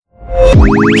Hey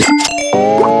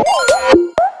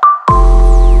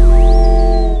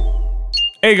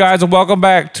guys, and welcome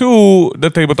back to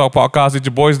the Table Talk Podcast. It's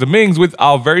your boys, the Mings, with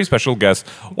our very special guest.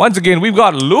 Once again, we've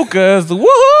got Lucas.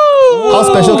 Woohoo! How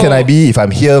special can I be if I'm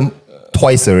here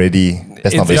twice already?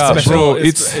 That's not very special. bro.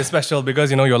 It's special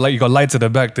because you got lights at the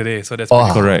back today, so that's pretty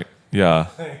cool. Correct. Yeah.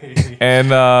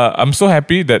 And I'm so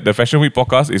happy that the Fashion Week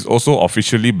podcast is also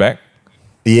officially back.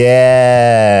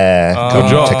 Yeah. Come Good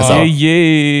job. check us out.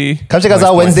 Yay. Come check us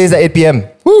out Wednesdays at 8 p.m.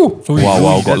 Woo!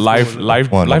 Wow. Got That's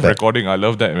live Oh, not bad. recording. I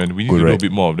love that, man. We need Good, to do a right?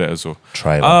 bit more of that also.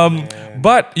 Try it.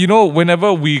 But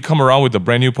whenever we come around with a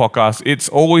brand new podcast, it's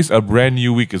always a brand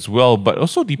new week as well. But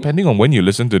also depending on when you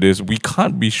listen to this, we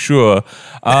can't be sure.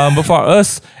 But for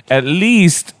us, at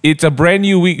least it's a brand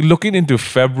new week looking into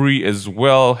February as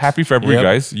well. Happy February, Yep.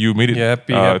 guys. You made it Yeah,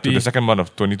 to happy. the second month of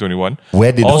 2021.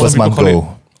 Where did the Also, first people month call it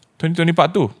go? 2020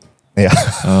 part 2. Yeah.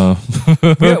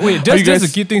 Wait, How you just to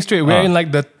guys- keep things straight, we're in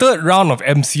like the third round of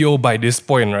MCO by this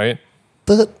point, right? It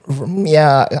doesn't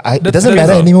the-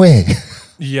 matter anyway.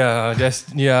 Yeah,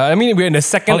 I mean, we're in the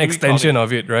second How do we extension count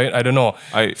of it, right? I don't know.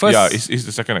 It's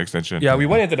the second extension. Yeah, we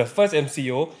went into the first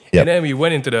MCO, Yep. and then we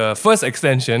went into the first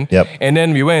extension, Yep. and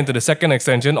then we went into the second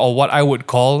extension, or what I would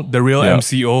call the real Yep.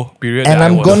 MCO period. and that I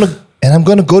I'm was-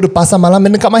 gonna go to Pasar Malam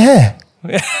and cut my hair.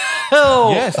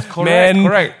 Yes,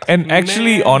 correct. And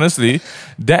actually, honestly,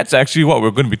 that's actually what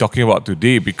we're going to be talking about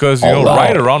today because, wow.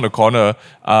 right around the corner,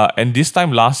 and this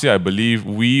time last year, I believe,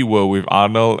 we were with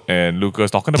Arnold and Lucas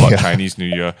talking about Yeah. Chinese New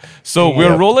Year. So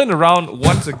we're rolling around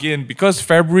once again because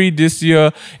February this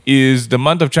year is the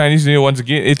month of Chinese New Year once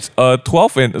again. It's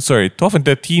 12th and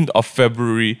 13th of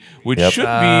February, which Yep. should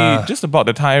be just about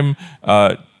the time...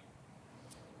 a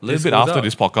little This bit goes after out.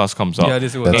 this podcast comes out. Yeah,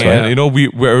 this goes That's out. right. And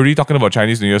we're already talking about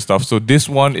Chinese New Year stuff. So this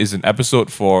one is an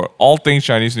episode for all things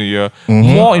Chinese New Year.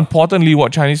 Mm-hmm. More importantly,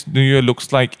 what Chinese New Year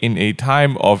looks like in a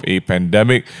time of a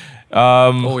pandemic.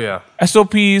 Oh yeah.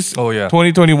 SOPs, Oh, yeah.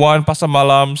 2021, Pasar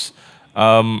Malams,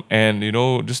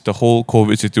 and just the whole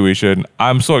COVID situation.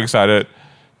 I'm so excited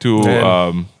to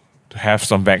Man. have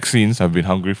some vaccines. I've been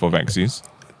hungry for vaccines.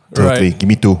 Totally. Right. Give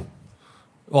me two.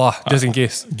 Wow, just in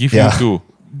case. Give Yeah. you two.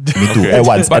 Me too. Okay. At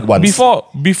once. But At once.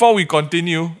 before we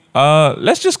continue,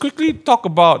 let's just quickly talk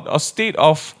about a state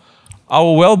of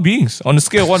our well-beings on a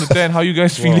scale of 1 to 10. How you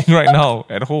guys feeling right now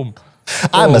at home?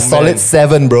 I'm Oh, a solid man.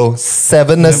 7, bro.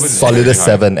 Solidest very high.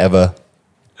 7 ever.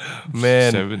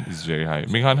 Man, 7 is very high.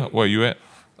 Minghan, where are you at?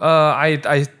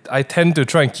 I tend to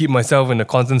try and keep myself in a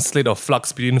constant state of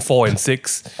flux between 4 and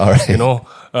 6. All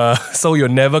right. So you're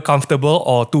never comfortable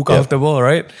or too comfortable,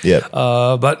 right? Yep.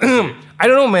 But I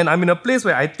don't know, man. I'm in a place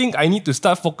where I think I need to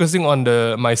start focusing on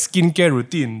my skincare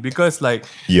routine because, like,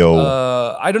 Yo.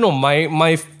 I don't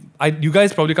know, you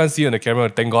guys probably can't see it on the camera,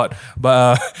 thank God.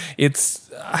 But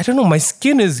I don't know, my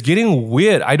skin is getting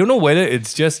weird. I don't know whether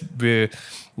it's just the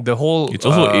whole. It's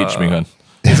also age, Minghan.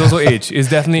 It's also age. It's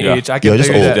definitely Yeah. age. I can You're tell just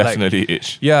you old. that. like, Definitely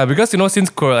age. yeah, because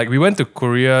since we went to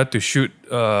Korea to shoot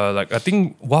I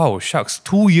think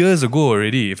 2 years ago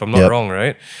already, if I'm not Yep. wrong,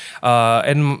 right?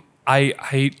 And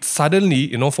I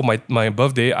suddenly, for my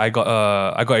birthday, I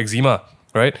got eczema,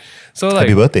 right? So like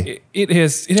Happy birthday. It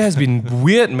has been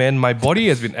weird, man. My body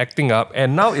has been acting up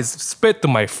and now it's spread to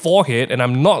my forehead and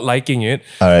I'm not liking it.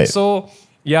 All right. So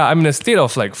yeah, I'm in a state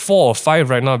of like 4 or 5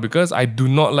 right now because I do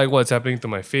not like what's happening to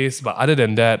my face. But other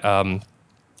than that,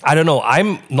 I don't know.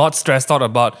 I'm not stressed out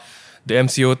about the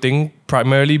MCO thing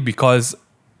primarily because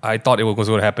I thought it was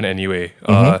going to happen anyway.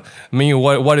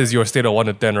 What is your state of 1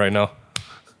 to 10 right now?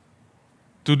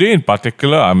 Today in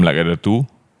particular, I'm like at a 2.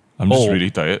 I'm just Oh. really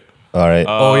tired. All right.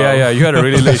 Oh yeah, you had a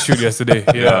really late shoot yesterday.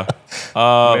 Yeah.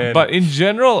 Man. But in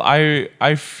general,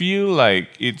 I feel like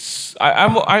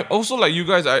I also like you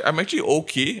guys. I'm actually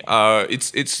okay.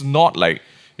 It's not like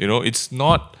it's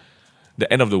not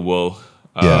the end of the world.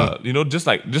 Yeah. Just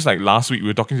like last week we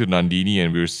were talking to Nandini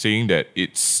and we were saying that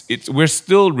we're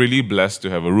still really blessed to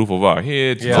have a roof over our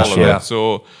heads and Yeah, all sure. of that.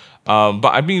 So, but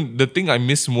I mean the thing I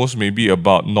miss most maybe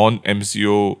about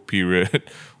non-MCO period,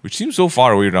 which seems so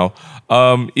far away now,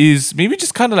 is maybe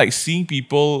just kind of like seeing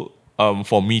people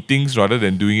for meetings rather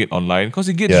than doing it online because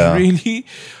it gets Yeah. really.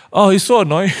 Oh, it's so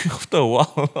annoying after a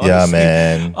while. Yeah, honestly.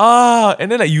 man.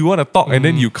 And then like you want to talk and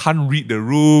then you can't read the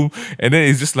room and then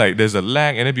it's just like there's a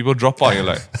lag and then people drop out and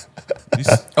you're like, this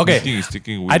Okay. meeting is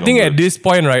taking way I think longer. at this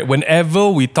point, right, whenever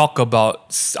we talk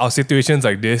about our situations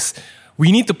like this,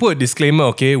 we need to put a disclaimer,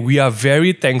 okay? We are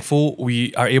very thankful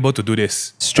we are able to do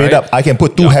this. Straight right? up, I can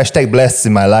put 2 hashtag blessed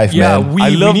in my life, Yeah, man. we I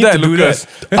love need that, to do Lucas.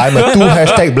 that. I'm a 2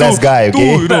 hashtag blessed guy,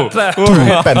 okay? Two,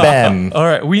 Bam, bam. All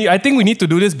right, I think we need to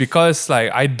do this because like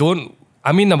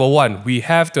I mean, number one, we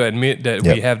have to admit that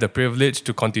Yep. we have the privilege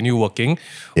to continue working.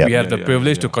 Yep. We have the Yeah,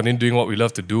 privilege yeah. to continue doing what we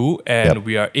love to do, and Yep.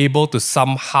 we are able to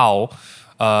somehow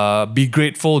be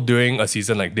grateful during a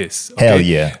season like this. Hell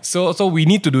yeah. So we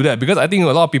need to do that because I think a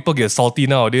lot of people get salty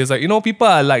nowadays. Like, people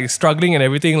are like struggling and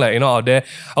everything, like, out there.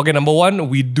 Okay, number one,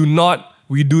 we do not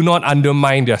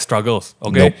undermine their struggles.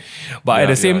 Okay. Nope. But at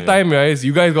the Yeah, same yeah. time, guys,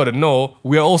 you guys gotta know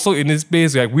we are also in this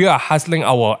space, like we are hustling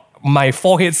my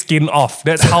forehead skin off.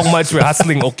 That's how much we're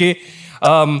hustling, okay?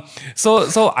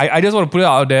 So I just want to put it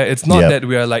out there. It's not Yep. that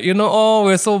we are like,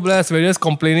 we're so blessed, we're just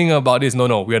complaining about this.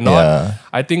 No, we're not. Yeah.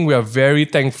 I think we are very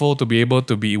thankful to be able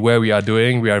to be where we are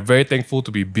doing. We are very thankful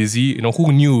to be busy.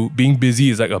 Who knew being busy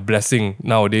is like a blessing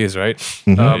nowadays, right?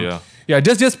 Yeah. Yeah,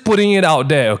 just putting it out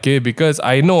there, okay? Because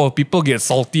I know people get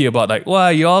salty about like,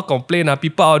 well, you all complain,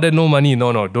 people out there no money.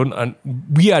 No, don't.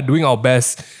 We are doing our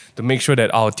best to make sure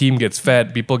that our team gets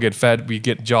fed, people get fed, we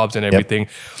get jobs and everything.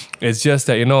 It's just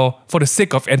that, for the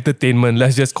sake of entertainment,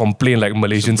 let's just complain like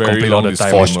Malaysians very complain all long the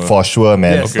time. disclaimer. For sure,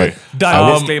 man. Yes. Okay.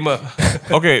 Done. Disclaimer.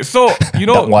 Okay, so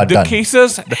Done. the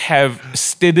cases have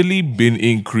steadily been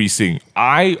increasing.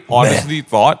 I honestly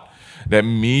thought that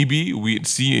maybe we'd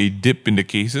see a dip in the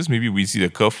cases, maybe we'd see the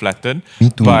curve flatten. Me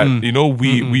too. But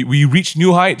we reached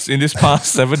new heights in this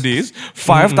past 7 days,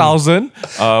 5,000,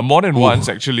 more than once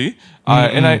actually.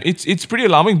 And it's pretty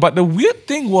alarming. But the weird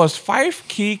thing was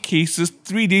 5K cases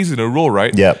 3 days in a row,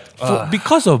 right? Yep.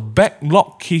 Because of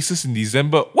backlog cases in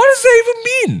December. What does that even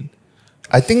mean?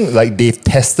 I think like they've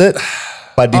tested,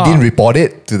 but they didn't report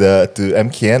it to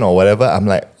MKN or whatever. I'm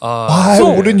like, why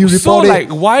wouldn't you report so it?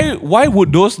 why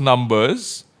would those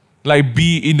numbers like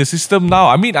be in the system now?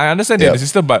 I mean, I understand they're in the Yep.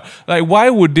 system, but like why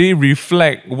would they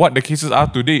reflect what the cases are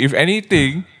today? If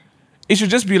anything, it should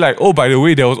just be like, oh, by the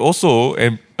way, there was also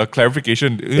a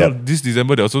clarification. Yep. This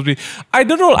December there was supposed to be. I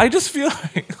don't know. I just feel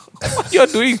like what you're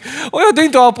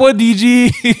doing to our poor DG.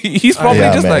 He's probably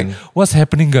Yeah, just man. like, what's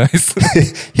happening, guys?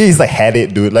 He's like had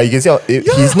it, dude. Like you can see,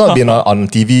 he's not been on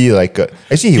TV. Like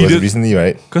actually, he was did- recently,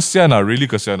 right? Kasian, really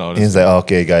kasian. Honestly. He's like,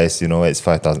 okay, guys, it's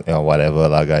 5,000, whatever,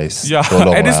 lah, guys. Yeah,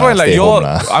 Tolong at this lah, point, like stay home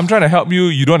you're, lah. I'm trying to help you.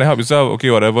 You don't want to help yourself.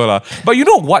 Okay, whatever lah. But you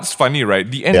know what's funny, right?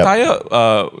 The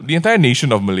entire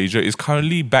nation of Malaysia is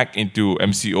currently back into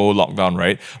MCO lockdown,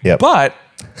 right? Yep. But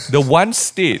the one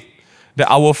state that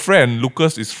our friend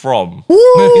Lucas is from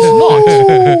is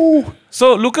not.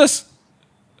 So Lucas,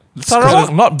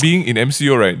 Sarawak not being in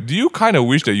MCO, right? Do you kind of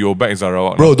wish that you were back in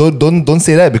Sarawak? Bro, don't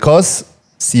say that because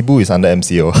Cebu is under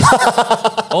MCO.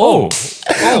 Oh,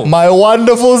 My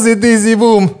wonderful city,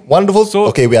 Cebu. Wonderful. So-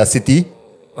 okay, we are city.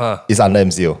 Is under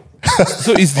MCO.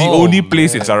 so it's the only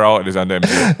place in Sarawak that's under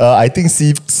MCO. I think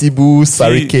Cebu,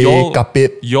 Sarike,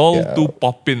 Kapit. Y'all too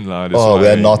poppin lah. that's Oh, why.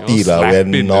 we're naughty Y'all lah. We're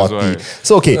slapping, that's naughty. why.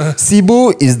 So okay,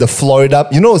 Cebu is the Florida.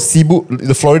 Cebu,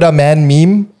 the Florida man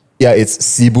meme. Yeah, it's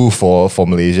Cebu for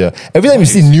Malaysia. Every time you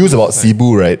see news about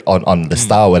Cebu, right, on the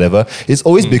Star or whatever, it's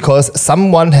always because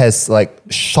someone has like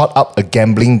shot up a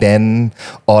gambling den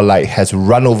or like has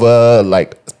run over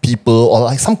like people or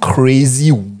like some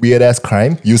crazy weird ass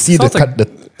crime. You see Sounds like-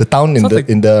 the town in sounds the like-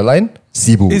 in the line,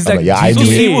 Cebu. It's I'm like yeah, I So knew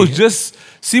GTA. it. Cebu is just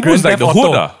Cebu is like Grand the Theft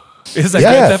hood. Auto. It's like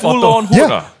Yeah, Grand yeah. Theft Auto. Full on hood.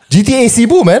 Yeah, GTA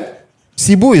Cebu, man.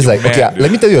 Cebu is like, okay, mad, dude.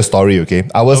 let me tell you a story, okay?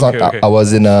 I was Okay. I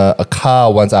was in a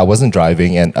car once, I wasn't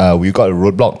driving, and we got a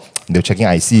roadblock. They were checking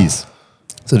ICs.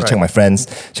 So they check my friends,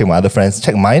 check my other friends,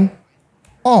 check mine.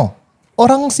 Oh,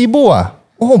 orang Cebu ah.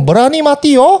 Oh, berani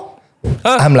mati oh.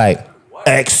 I'm like,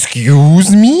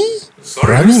 excuse me?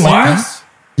 Berani mati?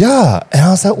 Yeah. And I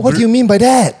was like, what do you mean by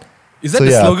that? Is that So,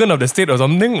 the yeah. slogan of the state or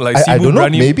something? Like I Cebu don't know,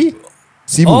 Brani- maybe?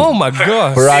 Cebu. Oh my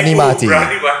god. Berani mati.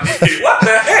 What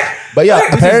the heck? But yeah,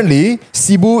 apparently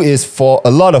Cebu is for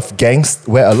a lot of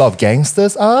where a lot of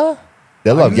gangsters are.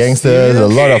 There are a lot of gangsters, a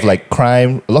lot of like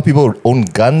crime. A lot of people own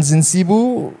guns in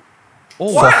Cebu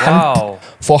Oh wow.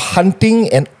 for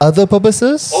hunting and other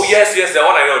purposes. Oh yes, that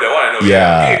one I know.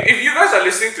 Yeah. If you guys are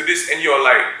listening to this and you're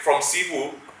like from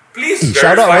Cebu, please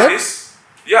Shout out, verify man. this.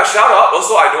 Yeah, shout out.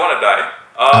 Also, I don't want to die.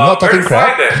 I'm not talking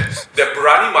verify crap. that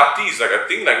Berani Mati is like a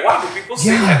thing. Like, why do people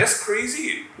say Yeah. that? That's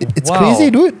crazy. It's Wow.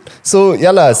 crazy, dude. So yeah,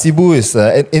 lah, Cebu is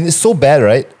and it's so bad,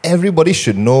 right? Everybody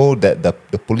should know that the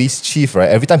police chief, right?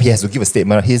 Every time he has to give a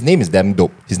statement, his name is damn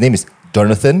dope. His name is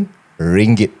Jonathan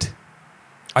Ringgit.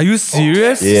 Are you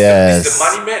serious? Yes. He's the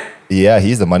money man. Yeah,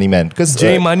 he's the money man. Because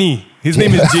J Money. His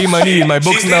name is J Money in my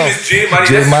books His now. name is J Money.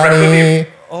 J That's his rapper name. Money.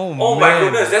 Oh, Oh my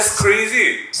goodness, that's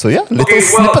crazy. So yeah, little Okay,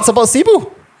 well- snippets about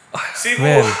Cebu. Cebu,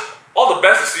 Man. all the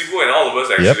best to Cebu and all of us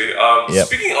actually. Yep.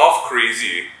 Speaking of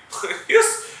crazy,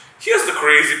 here's the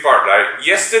crazy part, right?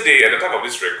 Yesterday, at the time of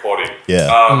this recording, Yeah.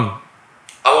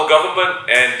 our government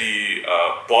and the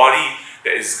body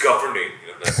that is governing,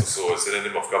 that's also a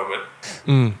synonym of government,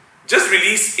 just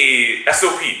released a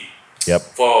SOP Yep.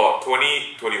 for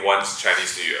 2021's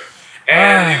Chinese New Year.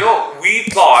 And we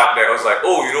thought that it was like,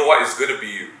 oh, you know what, it's gonna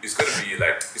be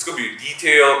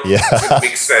detailed, Yeah. it's gonna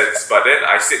make sense. But then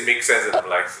I said make sense and I'm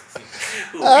like,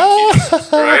 who are we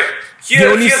kidding? Right?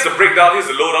 Here's the breakdown, here's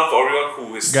the lowdown for everyone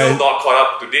who is still Guys. not caught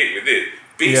up to date with it.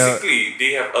 Basically,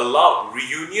 they have allowed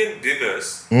reunion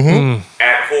dinners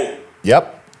at home.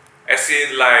 Yep. As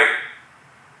in like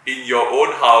in your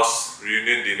own house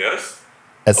reunion dinners.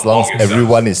 As long as Among yourselves.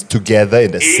 everyone is together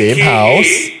in the same AKA,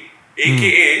 house,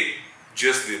 AKA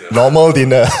just dinner. normal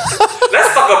dinner.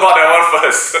 Let's talk about that one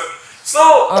first. So,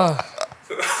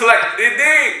 like,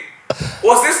 they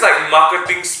was this like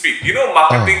marketing speak?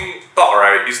 Marketing talk,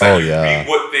 right? It's like Oh, you yeah.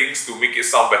 reword things to make it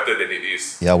sound better than it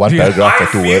is. Yeah, one Yeah. paragraph I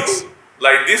for two feel words.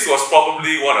 like this was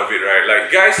probably one of it, right?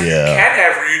 Like, guys, you Yeah. can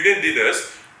have reunion dinners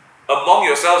among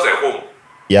yourselves at home.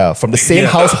 Yeah, from the same Yeah.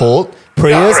 household,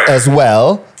 prayers correct. as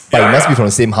well, but Yeah, it must yeah. be from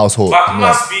the same household. But Yeah.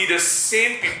 must be the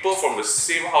same people from the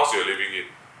same house you're living in.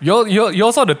 You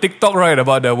also saw the TikTok, right,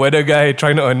 about the weather guy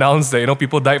trying to announce that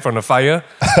people died from the fire.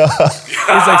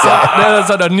 It's like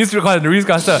so the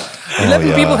newscaster. 11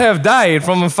 yeah. people have died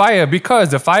from a fire because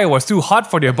the fire was too hot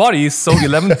for their bodies. So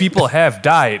 11 people have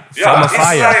died from a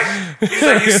fire. It's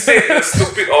like you said the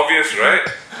stupid obvious, right?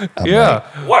 Yeah.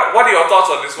 What are your thoughts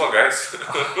on this one, guys?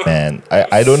 Man,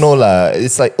 I don't know lah.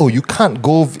 It's like, oh, you can't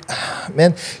go,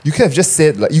 man. You could have just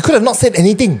said like, you could have not said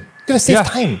anything. You could have saved Yeah.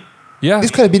 time. Yeah.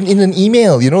 This could have been in an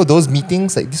email. Those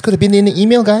meetings, like this could have been in an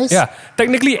email, guys. Yeah,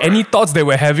 technically, any thoughts that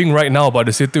we're having right now about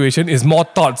the situation is more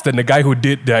thoughts than the guy who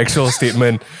did the actual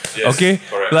statement. Yes, okay,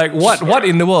 correct. like what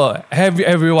in the world? Have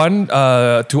everyone,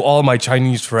 to all my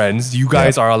Chinese friends, you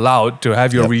guys Yep. are allowed to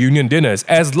have your Yep. reunion dinners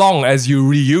as long as you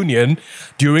reunion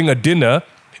during a dinner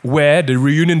where the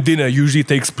reunion dinner usually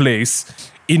takes place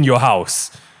in your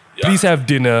house. Yeah. Please have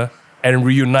dinner and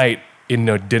reunite in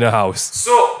your dinner house.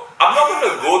 So I'm not going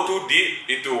to go too deep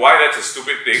into why that's a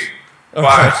stupid thing,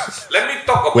 but let me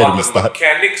talk Where do about we the start?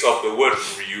 mechanics of the word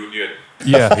reunion.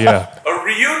 Yeah. A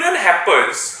reunion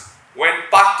happens when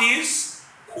parties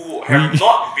who have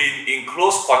not been in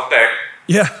close contact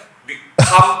Yeah.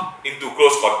 come into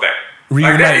close contact.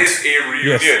 Like that Reunite. is a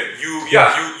reunion.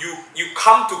 You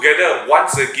come together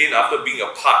once again after being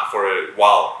apart for a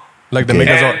while. Like the Okay.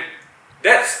 Megazord. And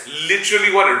that's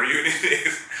literally what a reunion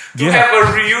is. To Yeah. have a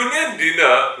reunion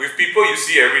dinner with people you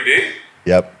see every day,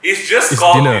 Yep. it's just It's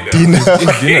called dinner. dinner.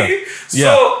 It's dinner. Okay?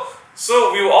 Yeah.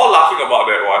 So we were all laughing about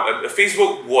that one. And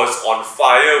Facebook was on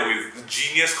fire with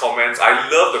genius comments. I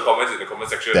love the comments in the comment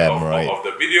section Damn of right.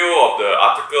 the video, of the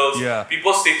articles. Yeah.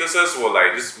 People's statuses were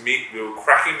like they were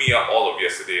cracking me up all of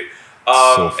yesterday.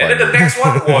 So And then the funny. next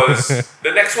one was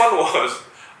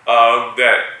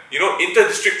that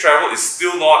inter-district travel is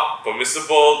still not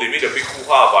permissible. They made a big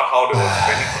hoo-ha about how there was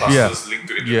many clusters linked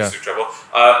to inter-district travel.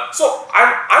 So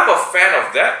I'm a fan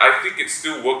of that. I think it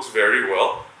still works very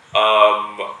well.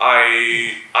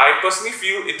 I personally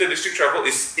feel inter-district travel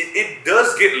it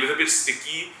does get a little bit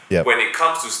sticky Yep. when it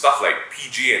comes to stuff like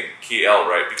PJ and KL,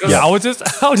 right? Because Yeah, I was just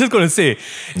gonna say,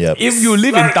 Yep. if you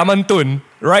live in like- Taman Tun,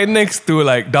 right next to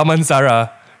like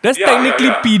Damansara, that's Yeah, technically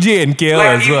yeah. PJ and KL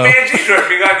like as well. imagine, right,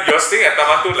 Mingan, you're staying at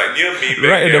Tamatun, like near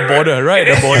Maybank, Right at there, the border, right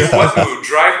and at the then border. You want to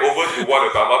drive over to one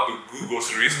of Tamat to do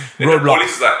groceries. Then the Roadblock.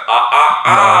 police is like,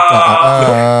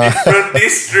 different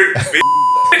district, bitch.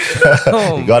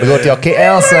 You gotta go to your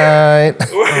KL side.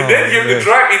 Then you have to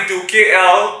drive into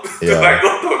KL to Yeah. like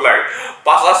go to like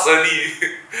Pasar Seni.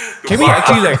 to Can we buy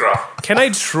actually like? autograph. Can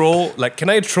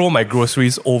I throw my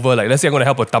groceries over? Like, let's say I'm gonna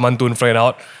help a Taman Tun friend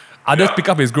out. I just Yeah. pick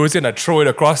up his groceries and I throw it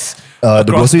across. The across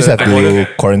groceries have border.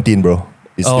 to quarantine, bro.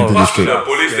 It's Oh. into Pass to district. the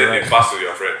police, then they pass to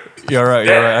your friend. You're right.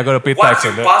 I gotta pay Once tax you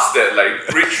on that. pass that like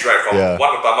bridge right from Yeah.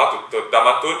 one of Tamat to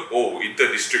Tamatun,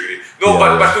 inter-district. Already. No, Yeah,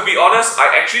 but yeah. to be honest, I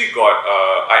actually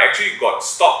got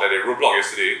stopped at a roadblock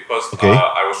yesterday because Okay.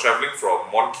 I was traveling from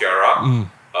Mont Kiara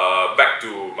back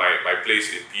to my place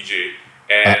in PJ,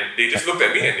 and they just looked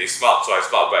at me and they smiled, so I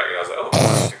smiled back and I was like, oh,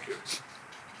 thank you.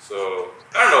 So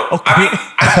I don't know. Okay. I mean,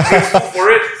 I'm grateful for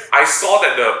it. I saw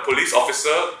that the police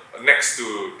officer next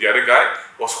to the other guy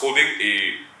was holding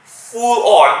a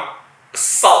full-on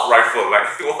assault rifle. Like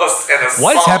it was an assault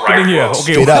What's happening here? rifle.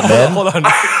 Okay, Straight up, man. hold on. I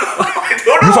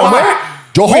don't know You from why. where?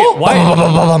 Johor? why? Bam, bam,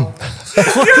 bam, bam, bam.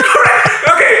 You're correct.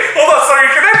 Okay, hold on. Sorry,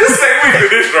 can I just segue to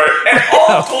this, right? At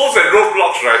all tolls and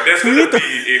roadblocks, right, there's going to be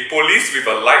a police with a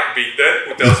light beacon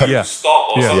who tells you Yeah. to stop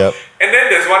or Yeah. something. Yep. And then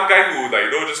there's one guy who, like,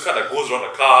 just kind of goes around the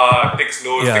car, takes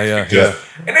notes, Yeah, takes yeah, pictures.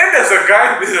 And then there's a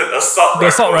guy with an assault The rifle.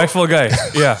 assault rifle guy.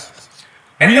 Yeah.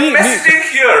 And Me- the me- messaging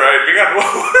here, right, Bingan,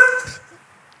 what?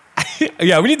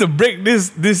 Yeah, we need to break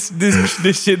this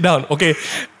shit down. Okay,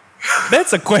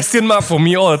 that's a question mark for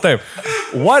me all the time.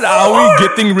 What are we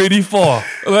getting ready for?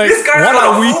 Like, This guy's what got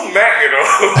are a we? full Mac, you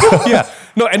know. Yeah,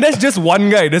 no, and that's just one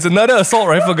guy. There's another assault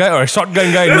rifle guy or a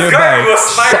shotgun guy This guy nearby. with a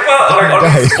sniper like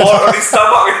on his board, on his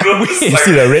stomach, you know. Just You like,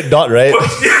 see the red dot, right?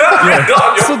 yeah,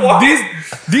 on your So forehead.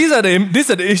 these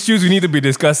are the issues we need to be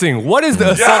discussing. What is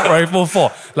the assault rifle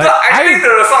for? Like, I think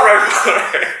the assault rifle,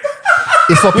 right?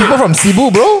 It's for people from Cebu,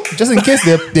 bro. Just in case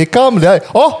they come, they're like,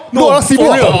 oh, no, not Cebu.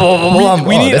 for real.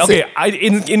 We need, that's okay,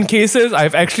 it. in cases,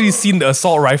 I've actually seen the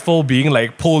assault rifle being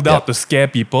like pulled out to scare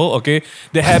people, okay?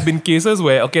 There have been cases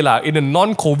where, okay, in a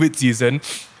non-COVID season,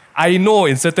 I know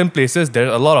in certain places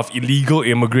there's a lot of illegal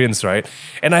immigrants, right?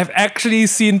 And I've actually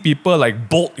seen people like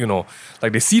bolt, you know,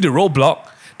 like they see the roadblock,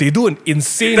 they do an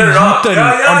insane turn around. U-turn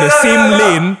Yeah, on the same yeah.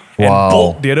 lane and Wow.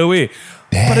 bolt the other way.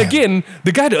 But Damn. again,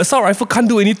 the guy, the assault rifle can't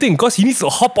do anything because he needs to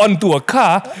hop onto a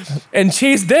car and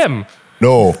chase them.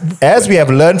 No. As we have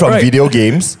learned from Right. video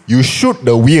games, you shoot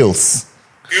the wheels.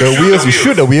 You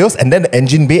shoot the wheels. wheels, and then the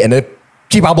engine bay, and then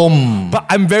boom. But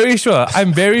I'm very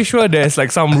sure there's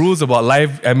like some rules about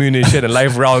live ammunition and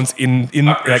live rounds in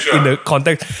the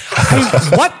context.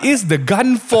 What is the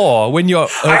gun for when you're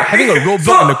having a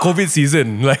roadblock in the COVID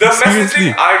season? Like, The seriously.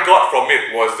 messaging I got from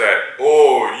it was that,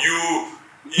 oh, you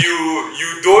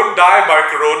don't die by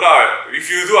corona. If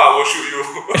you do, I will shoot you.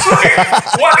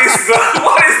 Like, what is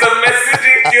the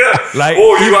messaging here? Like,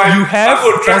 oh, if you have I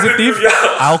will threaten positive, you.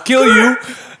 Yeah. I'll kill you.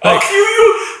 I'll Like, kill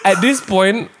you. at this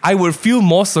point, I would feel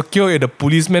more secure if the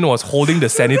policeman was holding the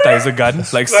sanitizer gun.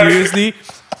 Like, seriously,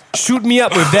 shoot me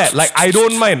up with that. Like, I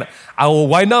don't mind. I will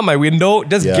wind out my window,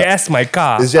 just Yeah. gas my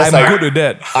car. It's just I'm like- good with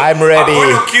that. I'm I'm ready.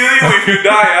 going to kill you if you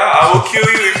die. I will kill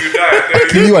you if you die. I tell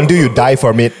Kill you until you die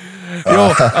from it.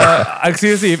 Yo,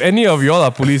 seriously, if any of y'all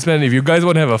are policemen, if you guys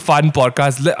want to have a fun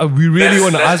podcast, we really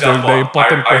want to ask Let's jump the on.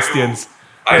 important I do. questions.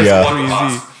 I Yeah. just want to Easy.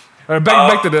 ask. All right,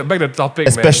 back to the topic,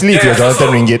 Especially if Yeah, you're Jonathan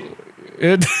so- Ringgit.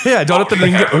 man. Yeah, Jonathan They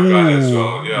Ringgit. have a gun as Ooh,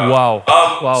 well, yeah. wow.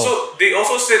 Wow. So they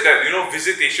also said that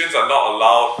visitations are not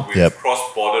allowed with Yep.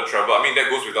 cross-border travel. I mean that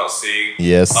goes without saying.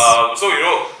 Yes. So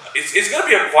it's gonna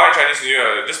be a quiet Chinese New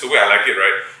Year, just the way I like it,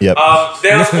 right? Yep.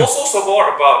 There's also some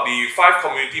more about the 5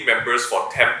 community members for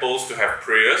temples to have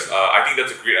prayers. I think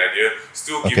that's a great idea.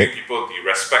 Still giving Okay. people the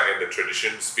respect and the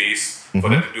tradition space for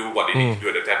them to do what they need to do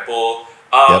at the temple.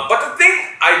 Yep. But the thing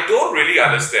I don't really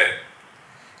understand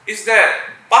is that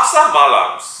pasar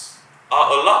malams are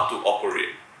allowed to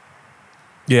operate.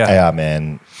 Yeah. Yeah,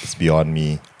 man. It's beyond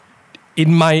me.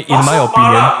 In my Pasar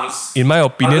malams.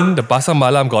 opinion, the Pasar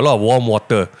Malam got a lot of warm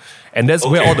water, and that's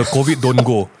where Okay. all the COVID don't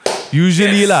go.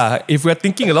 Usually if we're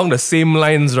thinking along the same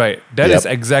lines, right, that is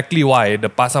Yep. exactly why the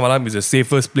Pasar Malam is the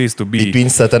safest place to be. Between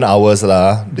certain hours,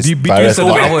 lah. This Between virus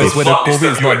certain not hours active. when the Not COVID is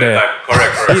disturb you not at that there. time.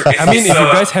 Correct. I mean,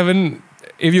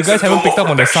 if you It's, guys haven't dome picked of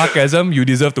up on the protection. sarcasm, you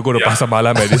deserve to go to Yeah. Pasar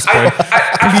Malam at this point.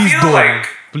 I Please feel don't. like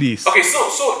Please. okay.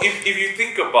 So if you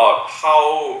think about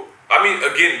how, I mean,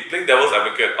 again, playing devil's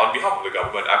advocate on behalf of the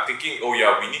government, I'm thinking, oh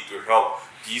yeah, we need to help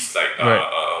these like Right.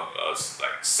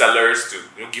 like sellers to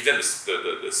give them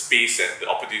the space and the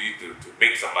opportunity to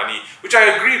make some money, which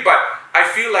I agree. But I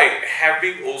feel like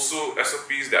having also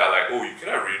SOPs that are like, oh, you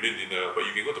cannot reunion dinner, but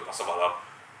you can go to Pasar Malam.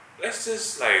 Let's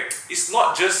just like, it's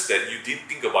not just that you didn't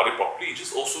think about it properly, it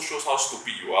just also shows how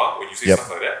stupid you are when you say Yep.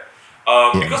 stuff like that.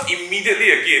 Yeah. Because immediately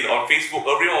again on Facebook,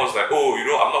 everyone was like, oh,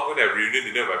 I'm not going to have reunion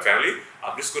dinner with my family.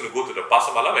 I'm just going to go to the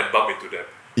Pasar Malam and bump into them.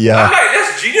 Yeah. I'm like,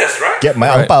 that's genius, right? Get my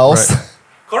Right, angpaos. right.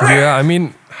 Correct. Yeah, I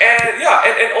mean,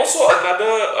 And also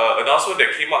another announcement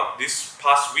that came out this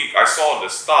past week, I saw on the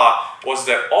Star, was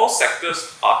that all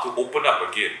sectors are to open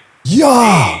up again.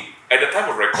 Yeah. At the time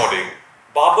of recording,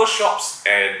 barber shops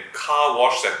and car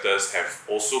wash centers have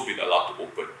also been allowed to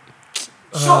open.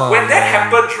 So when that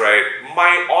happens, right,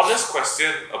 my honest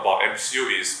question about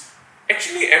MCO is,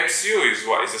 actually MCO is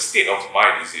what? It's a state of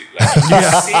mind, is it? Like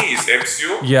if you say it's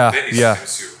MCO, Yeah, then it's yeah.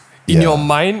 MCO. in Yeah. your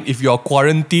mind, if you're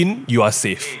quarantined, you are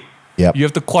safe. Yep. You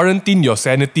have to quarantine your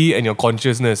sanity and your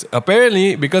consciousness.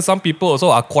 Apparently, because some people also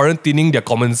are quarantining their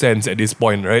common sense at this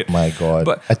point, right? My God.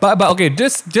 But okay,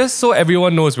 just so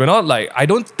everyone knows, we're not like, I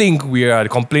don't think we are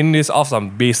complaining this off some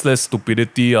baseless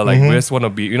stupidity or like we just want to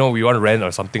be, we want to rant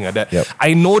or something like that. Yep.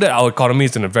 I know that our economy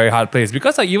is in a very hard place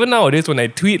because like even nowadays when I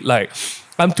tweet, like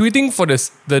I'm tweeting for this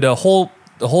the whole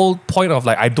point of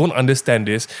like I don't understand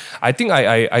this. I think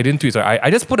I didn't tweet. Sorry.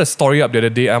 I just put a story up the other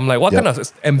day. I'm like, what Yep. kind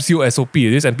of MCO SOP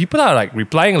is this? And people are like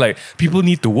replying like, people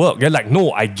need to work. They're like,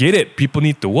 no, I get it. People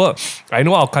need to work. I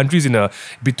know our country's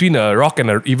between a rock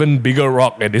and an even bigger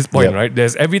rock at this point, Yep.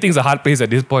 right? Everything's a hard place at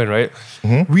this point, right?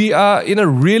 We are in a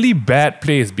really bad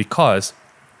place because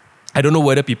I don't know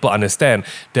whether people understand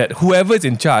that whoever is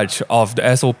in charge of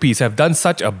the SOPs have done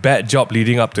such a bad job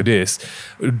leading up to this.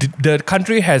 The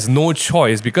country has no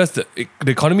choice because the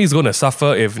economy is going to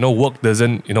suffer if work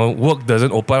doesn't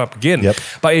open up again. Yep.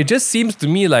 But it just seems to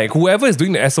me like whoever is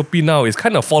doing the SOP now is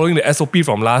kind of following the SOP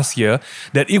from last year.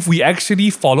 That if we actually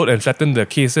followed and flattened the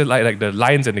cases, like the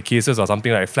lines and the cases or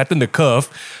something like flatten the curve,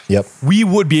 Yep. we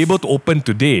would be able to open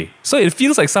today. So it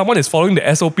feels like someone is following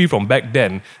the SOP from back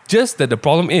then. Just that the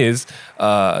problem is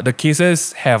the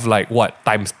cases have like what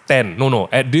times 10. No.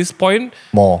 At this point,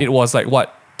 More. it was like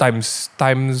what times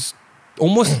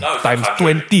almost Now it's times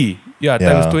 100. 20. Yeah,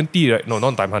 Yeah. times 20. Right? No,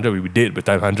 not times 100. We did, but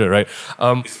times 100, right?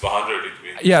 It's about 100 to me.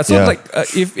 Yeah. So Yeah. like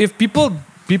if people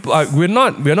we're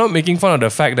not making fun of the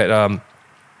fact that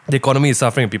the economy is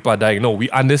suffering and people are dying. No, we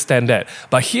understand that.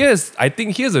 But I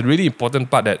think here's a really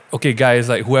important part that, okay, guys,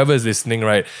 like whoever is listening,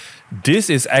 right? This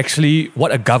is actually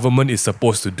what a government is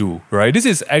supposed to do, right? This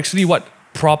is actually what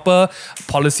proper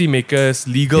policymakers,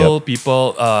 legal Yep.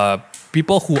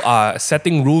 people who are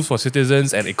setting rules for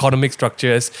citizens and economic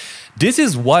structures. This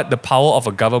is what the power of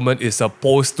a government is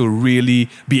supposed to really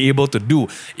be able to do.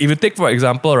 If you take, for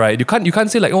example, right, you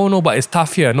can't say like, oh no, but it's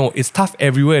tough here. No, it's tough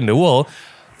everywhere in the world.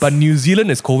 But New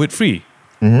Zealand is COVID free,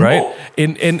 right? Oh.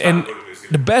 And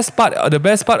the best part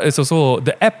is also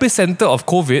the epicenter of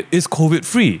COVID is COVID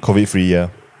free, COVID free, yeah.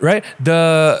 right?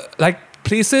 The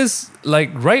places like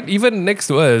right even next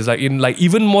to us, like in like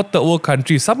even more third world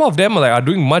countries, some of them are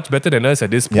doing much better than us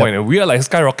at this point, and we are like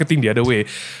skyrocketing the other way.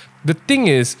 The thing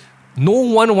is,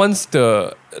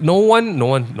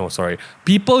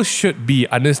 people should be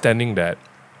understanding that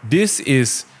this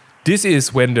is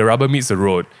when the rubber meets the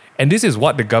road. And this is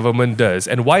what the government does,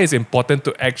 and why it's important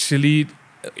to actually,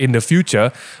 in the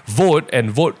future, vote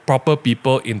proper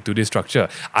people into this structure.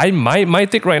 My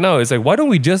take right now is like, why don't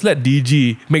we just let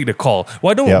DG make the call?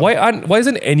 Why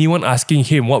isn't anyone asking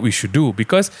him what we should do?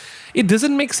 Because it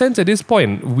doesn't make sense at this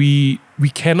point. We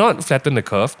cannot flatten the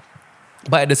curve,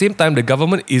 but at the same time, the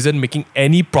government isn't making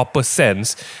any proper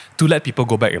sense to let people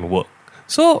go back and work.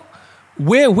 So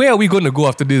Where are we going to go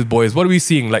after this, boys? What are we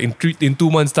seeing like in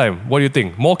 2 months' time? What do you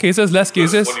think? More cases, less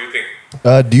cases? What do you think?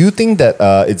 Do you think that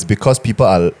it's because people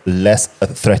are less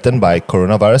threatened by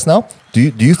coronavirus now? Do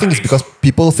you think it's because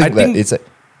people think that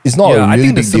it's not a I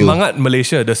really think the big deal?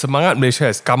 Semangat Malaysia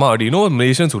has come out already. You know,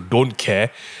 Malaysians who don't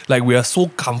care, like we are so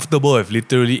comfortable with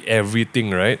literally everything,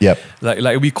 right? Yep.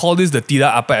 Like we call this the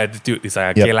tidak apa attitude. It's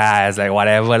like, Yep. okay lah, it's like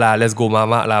whatever lah, let's go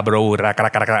mama lah bro. Like,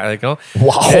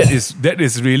 Wow. That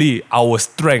is really our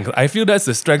strength. I feel that's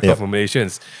the strength Yep. of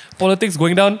Malaysians. Politics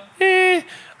going down,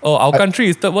 our country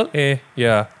is third world,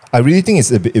 yeah. I really think it's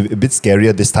a bit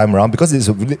scarier this time around because it's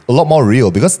a lot more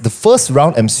real. Because the first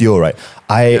round MCO, right?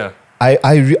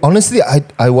 Honestly,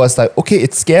 I was like, okay,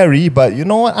 it's scary, but you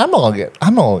know what? I'm not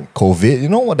COVID. You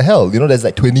know what the hell? You know, there's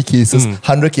like 20 cases,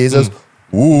 100 cases.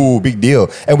 Ooh, big deal.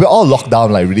 And we're all locked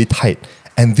down like really tight.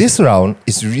 And this round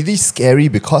is really scary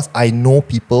because I know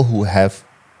people who have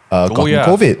gotten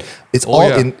COVID. It's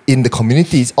all in the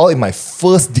community. It's all in my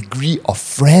first degree of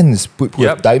friends who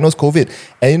have diagnosed COVID.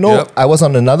 And you know, I was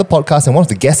on another podcast and one of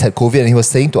the guests had COVID and he was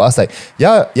saying to us like,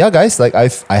 yeah guys, like I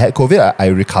had COVID, I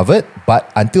recovered,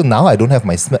 but until now I don't have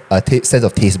my sense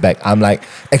of taste back. I'm like,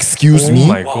 excuse me? Oh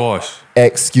my gosh.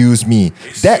 Excuse me.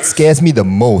 That scares me the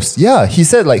most. Yeah, he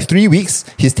said like 3 weeks,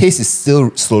 his taste is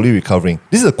still slowly recovering.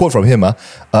 This is a quote from him. I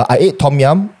ate tom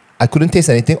yum. I couldn't taste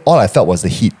anything. All I felt was the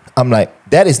heat. I'm like,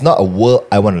 that is not a world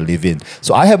I want to live in.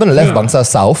 So I haven't left Bangsar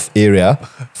South area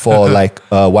for like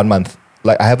 1 month.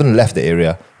 Like I haven't left the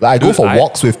area. Like I go for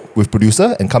walks with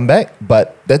producer and come back,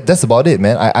 but that's about it,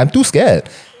 man. I'm too scared.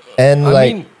 And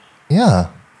I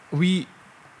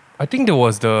think there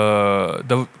was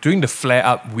the during the flare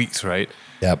up weeks, right?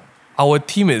 Yep. Our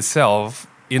team itself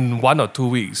in 1 or 2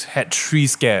 weeks had 3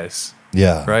 scares.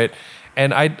 Yeah. Right.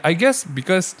 And I guess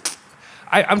because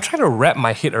I'm trying to wrap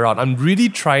my head around. I'm really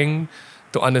trying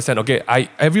to understand. Okay,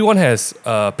 everyone has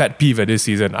a pet peeve at this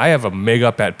season. I have a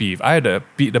mega pet peeve. I had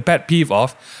the pet peeve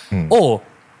of,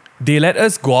 they let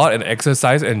us go out and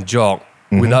exercise and jog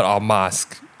without our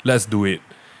mask. Let's do it.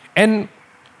 And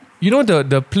you know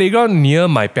the playground near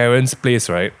my parents' place,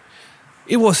 right?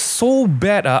 It was so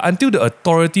bad until the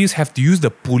authorities have to use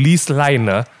the police line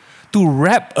to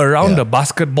wrap around the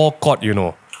basketball court. You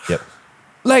know. Yep.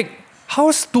 Like, how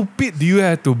stupid do you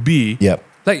have to be? Yep.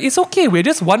 Like, it's okay. We're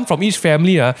just one from each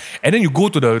family, and then you go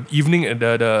to the evening,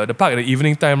 the park at the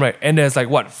evening time, right? And there's like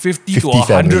what 50 to 100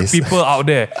 families. people out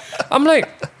there. I'm like,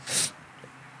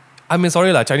 I mean,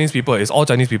 sorry lah, Chinese people. It's all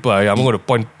Chinese people. I'm going to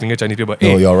point finger Chinese people.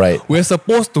 No, you're right. We're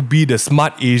supposed to be the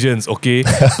smart Asians, okay?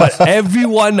 But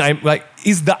everyone, I'm like,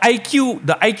 is the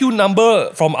IQ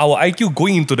number from our IQ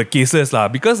going into the cases lah?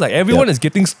 Because like everyone is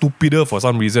getting stupider for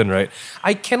some reason, right?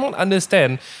 I cannot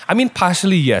understand. I mean,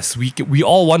 partially yes, we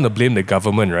all want to blame the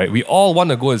government, right? We all want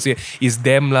to go and say it's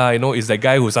them lah, you know, it's the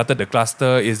guy who started the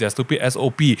cluster, it's their stupid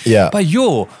SOP. Yeah. But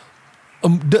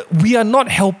we are not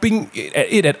helping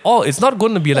it at all. It's not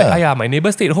going to be like, my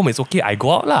neighbor stay at home, it's okay, I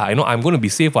go out lah. You know, I'm going to be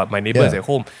safe while my neighbor is at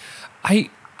home.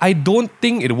 I don't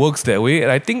think it works that way. And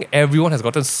I think everyone has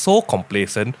gotten so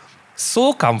complacent,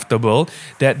 so comfortable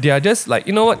that they are just like,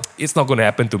 you know what, it's not going to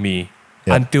happen to me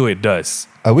until it does.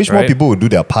 I wish more people would do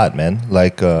their part, man.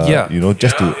 Like, you know,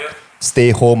 just to stay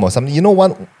home or something. You know,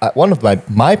 one of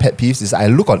my pet peeves is I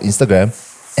look on Instagram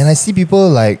and I see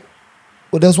people like,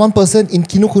 there was one person in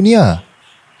Kinokuniya.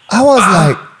 I was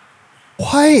like,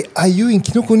 why are you in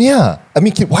Kinokuniya? I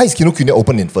mean, why is Kinokuniya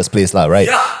open in the first place, lah? Right?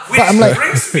 Yeah, which but I'm like,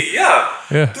 brings me,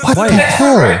 Dude, what the that's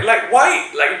hell? right. Like,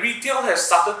 why? Like, retail has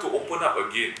started to open up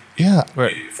again. Yeah.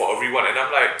 For everyone, and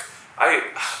I'm like,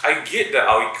 I get that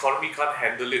our economy can't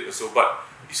handle it, also, but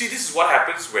you see, this is what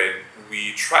happens when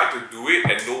we try to do it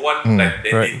and no one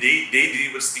they didn't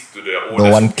even stick to their own.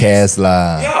 No one cares,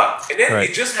 lah. Yeah, and then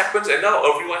it just happens, and now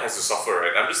everyone has to suffer,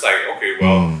 right? I'm just like, okay,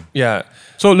 well, yeah.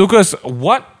 So, Lucas,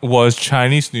 what was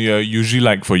Chinese New Year usually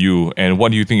like for you, and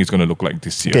what do you think it's going to look like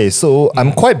this year? Okay, so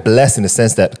I'm quite blessed in the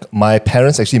sense that my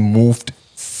parents actually moved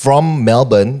from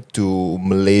Melbourne to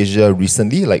Malaysia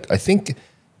recently. Like, I think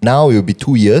now it will be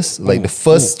 2 years. Like, the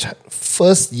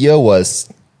first year was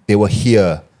they were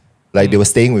here. Like, they were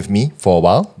staying with me for a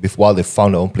while they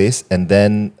found their own place. And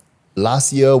then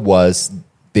last year was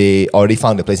they already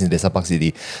found a place in Desa Park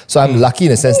City. So I'm lucky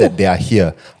in the sense that they are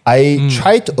here. I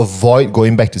try to avoid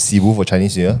going back to Cebu for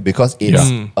Chinese New Year because it's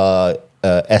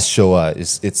S show.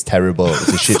 It's terrible. It's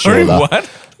a shit Sorry, show. what?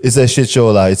 It's a shit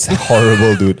show. It's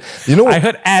horrible, dude. You know, I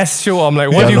heard ass show. I'm like,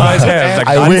 what do you guys have? Like,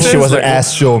 I wish it dancers? was an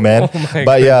ass show, man. my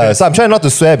But yeah, so I'm trying not to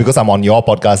swear because I'm on your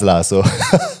podcast, lah. So,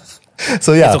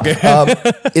 so yeah, It's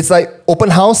okay. it's like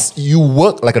open house. You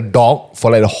work like a dog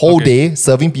for like the whole day,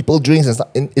 serving people drinks and stuff.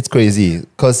 And it's crazy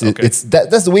because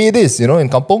that's the way it is, you know, in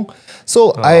Kampong.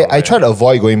 So I try to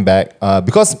avoid going back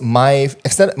because my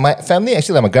family,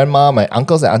 actually, like my grandma, my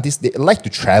uncles and aunties, they like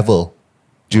to travel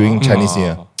during Chinese New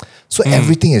Year. So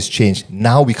everything has changed.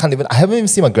 Now I haven't even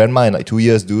seen my grandma in like 2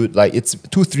 years, dude. Like it's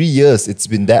 2-3 years. It's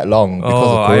been that long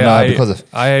because of Corona, because of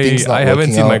things not I haven't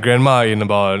working seen my out. grandma in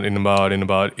about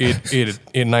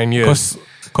 8-9 years.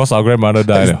 Because our grandmother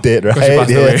died. It's dead, right? She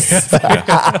passed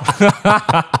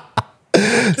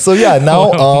Yes. So yeah,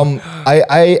 now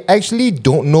I actually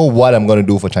don't know what I'm gonna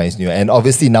do for Chinese New Year, and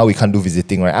obviously now we can't do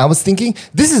visiting, right? I was thinking,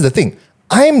 this is the thing.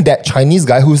 I'm that Chinese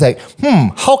guy who's like,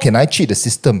 how can I cheat the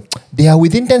system? They are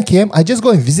within 10 km. I just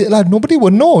go and visit lah. Nobody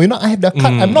will know. You know, I have the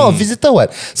card. I'm not a visitor.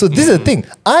 What? So this is the thing.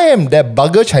 I am that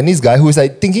bugger Chinese guy who's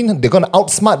like thinking they're gonna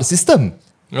outsmart the system.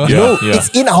 You know, it's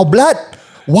in our blood.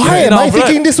 Why am I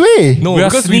thinking this way? No, We are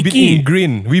because we've been sneaky.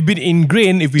 ingrained. We've been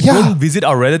ingrained. If we don't visit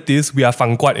our relatives, we are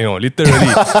fangkuat, you know,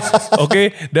 literally.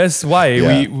 Okay, that's why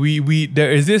we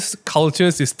there is this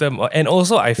culture system, and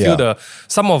also I feel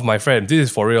some of my friends, this is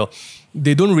for real,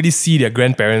 they don't really see their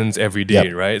grandparents every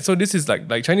day, right? So this is like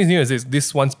Chinese New Year is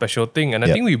this one special thing, and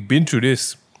I think we've been through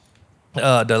this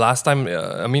the last time.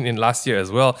 In last year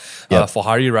as well for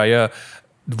Hari Raya.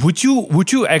 Would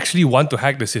you actually want to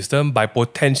hack the system by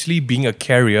potentially being a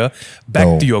carrier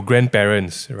back to your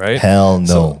grandparents, right? Hell no.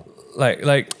 So, like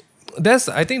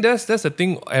I think that's the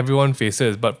thing everyone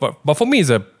faces. But for me,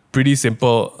 it's a pretty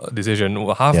simple decision.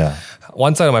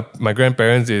 One side of my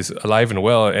grandparents is alive and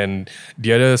well, and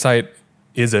the other side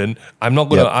isn't. I'm not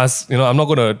gonna ask. You know, I'm not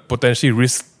gonna potentially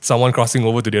risk someone crossing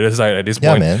over to the other side at this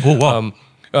point. man. Oh, wow.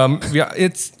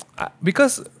 It's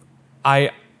because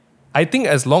I think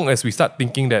as long as we start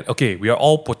thinking that, okay, we are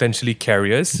all potentially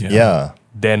carriers,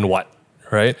 then what,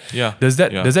 right? Yeah. Does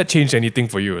that change anything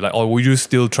for you? Like, or would you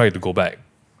still try to go back?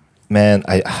 Man,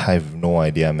 I have no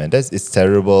idea, man. It's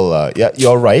terrible. Yeah,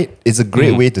 you're right. It's a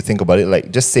great way to think about it. Like,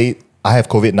 just say, I have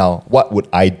COVID now. What would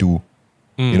I do?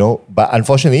 You know? But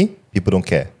unfortunately, people don't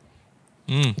care.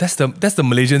 That's the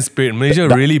Malaysian spirit. Malaysia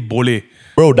really boleh.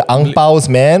 Bro, the ang paos,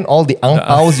 man. All the ang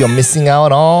paos you're missing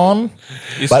out on.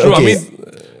 It's But true. okay, I mean,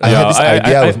 I had this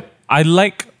idea. I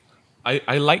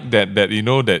like that you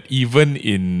know that even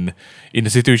in a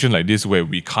situation like this where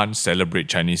we can't celebrate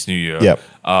Chinese New Year, Yep.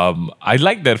 I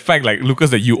like that fact, like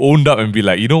Lucas, that you owned up and be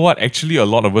like, you know what? Actually, a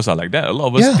lot of us are like that. A lot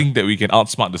of us Yeah. think that we can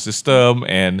outsmart the system,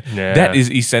 and Yeah. that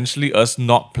is essentially us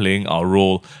not playing our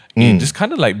role in just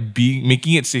kind of like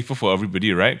making it safer for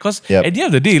everybody, right? Because Yep. at the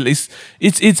end of the day,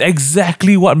 it's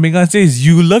exactly what Megan says.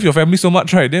 You love your family so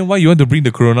much, right? Then why you want to bring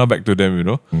the corona back to them? You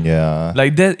know. Yeah.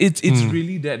 Like that, it's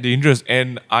really that dangerous,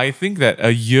 and I think that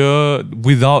a year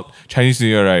without Chinese New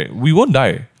Year, right, we won't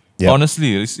die. Yep.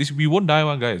 Honestly, we won't die,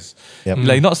 one guys. Yep.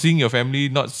 Like not seeing your family,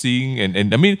 not seeing,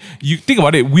 and I mean, you think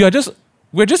about it.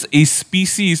 We're just a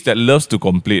species that loves to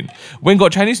complain. When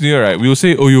got Chinese New Year, right, we will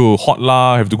say, oh, you hot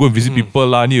lah, have to go and visit people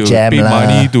lah, need to Jam pay lah.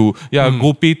 money to,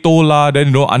 go pay toll lah,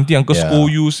 then, auntie, uncle Yeah.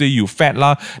 scold you, say you fat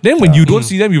lah. Then when you don't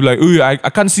see them, you're like, oh, I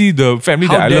can't see the family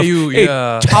How that I dare love. you, Hey,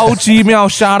 yeah. Chao Chi Miao,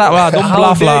 shut up lah, don't How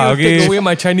bluff dare lah, you okay? take away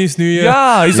my Chinese New Year?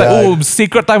 Yeah, it's Yeah. like, oh,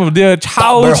 sacred time of the year,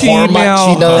 Chao Chi Berhormat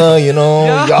Miao. China, you know,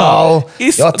 y'all,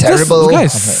 It's you're just- terrible.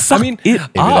 Guys, suck it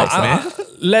relax, up, man.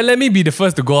 Let me be the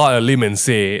first to go out on a limb and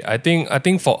say, I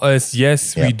think for us,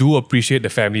 yes, we Yep. do appreciate the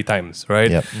family times,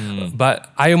 right? Yep. But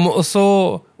I am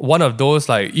also one of those,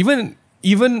 like, even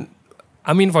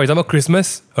I mean, for example,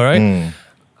 Christmas, all right?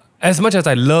 As much as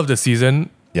I love the season,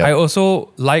 Yep. I also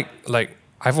like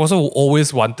I've also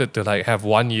always wanted to like have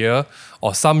 1 year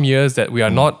or some years that we are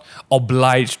not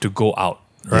obliged to go out.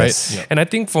 Right. Yes. Yep. And I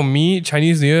think for me,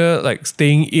 Chinese New Year, like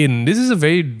staying in, this is a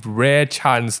very rare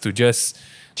chance to just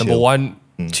number Chill. one,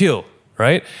 chill,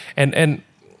 right? And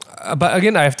but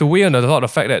again, I have to weigh on a lot of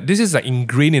the fact that this is like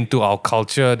ingrained into our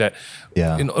culture that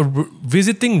Yeah.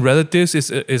 visiting relatives is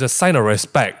a sign of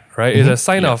respect, right? It's a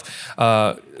sign of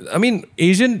I mean,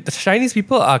 Chinese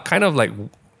people are kind of like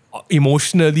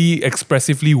emotionally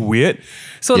expressively weird.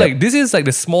 So Yep. like this is like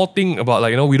the small thing about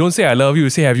like, we don't say I love you, we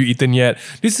say have you eaten yet.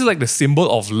 This is like the symbol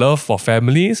of love for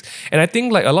families. And I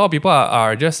think like a lot of people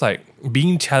are just like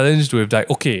being challenged with like,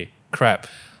 okay, crap,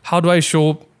 how do I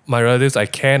show my relatives I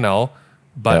care now,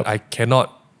 but Yep. I cannot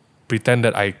pretend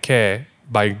that I care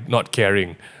by not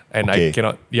caring. And I Okay.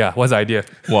 cannot, what's the idea?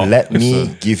 Wow. Let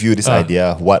me give you this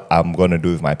idea what I'm gonna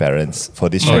do with my parents for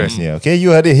this Chinese New Year. Okay,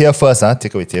 you heard it here first, huh?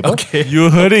 Takeaway table. Okay. You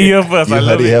heard it here first. You I heard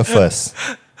love it it. here first.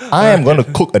 I am gonna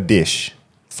cook a dish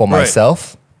for Right.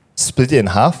 myself, split it in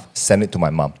half, send it to my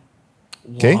mom.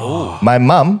 Okay, my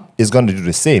mom is gonna do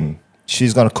the same.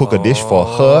 She's gonna cook a dish for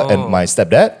her and my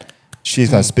stepdad. She's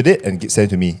gonna split it and send it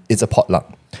to me. It's a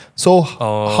potluck. So,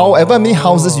 however many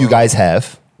houses you guys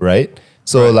have, right?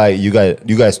 So like you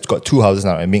guys got 2 houses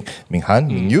now. Ming Han,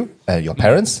 Ming Yu, and your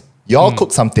parents. You all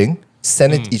cook something,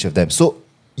 send it to each of them. So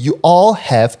you all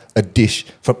have a dish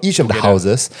from each of the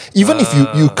houses. Even if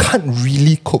you can't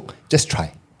really cook, just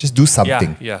try. Just do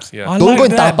something. Yeah. I Don't like go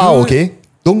and that, tapao, dude. okay?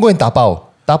 Don't go and tapao.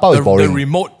 Tapao is The boring.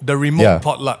 remote Yeah.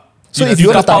 potluck. So if You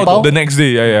you want to tap out tapao, the next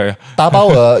day, yeah.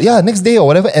 tapao, next day or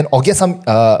whatever, and or get some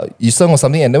yiseng or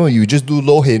something, and then you just do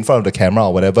lo hei in front of the camera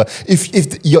or whatever.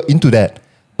 If you're into that,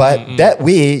 but that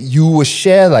way you will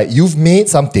share like you've made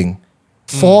something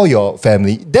for your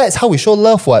family. That's how we show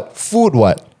love. What food?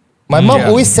 What my mom Yeah.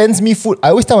 always sends me food. I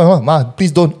always tell my mom, "Ma,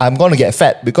 please don't. I'm gonna get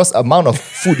fat because amount of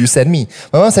food you send me."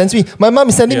 My mom sends me. My mom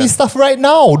is sending me Yeah. stuff right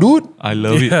now, dude. I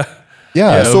love it. Yeah.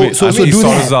 Yeah. I So love it. so I so mean, it do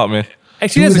sorts that. out, man.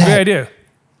 Actually, Do that's a that. great idea.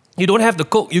 You don't have to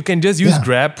cook. You can just use Yeah.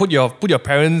 Grab. Put your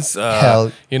parents'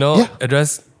 Hell, yeah.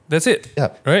 address. That's it. Yeah.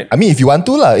 Right. I mean, if you want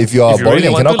to lah. If you're If you boring really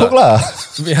and want cannot to cook lah.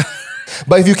 Yeah.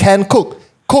 But if you can cook,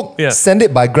 Yeah. send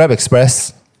it by Grab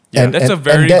Express. Yeah, that's a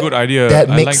very good idea. That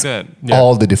I like makes that.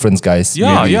 all the difference, guys.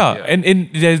 Yeah, really. yeah. And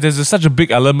there's such a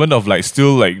big element of like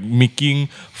still like making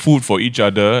food for each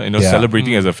other, Yeah.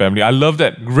 celebrating as a family. I love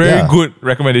that. Very Yeah. good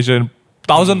recommendation.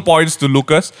 1,000 points to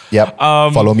Lucas. Yep.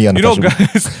 Follow me on the fashion.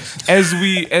 guys,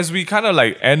 as we kind of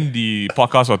like end the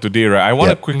podcast for today, right? I want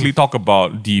to Yep. quickly talk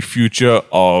about the future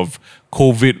of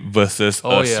COVID versus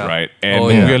us, yeah. right? And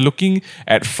yeah. we are looking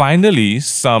at finally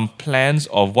some plans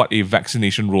of what a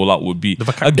vaccination rollout would be.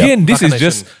 Again, this is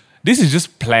vaccination.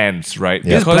 just plans, right?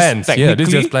 Yeah. Just plans. Yeah, this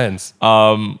is just technically, plans.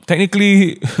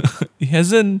 Technically, it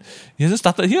hasn't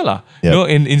started here lah. Yep.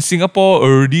 In Singapore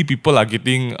already people are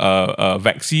getting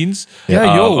vaccines.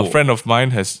 Yeah, yo. A friend of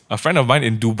mine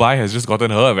in Dubai has just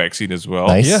gotten her vaccine as well.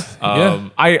 Nice. Yeah.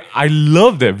 I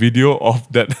love that video of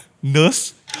that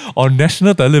nurse on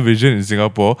national television in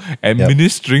Singapore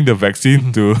administering the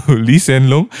vaccine to Lee Hsien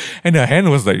Loong, and her hand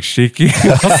was like shaking.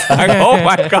 I was like, oh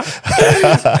my god,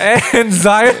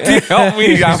 anxiety, help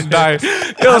me, I'm dying.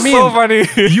 It was so funny.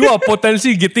 You are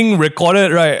potentially getting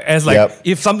recorded, right? As like, Yep.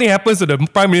 if something happens to the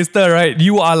prime minister, right?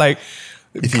 You are like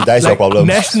If he dies, no Like problem.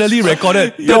 nationally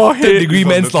recorded Your third head degree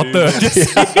is on the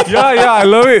manslaughter. yeah, I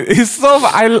love it. It's so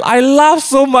I laugh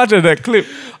so much at that clip.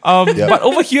 But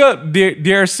over here,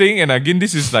 they are saying, and again,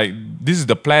 this is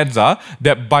the plans are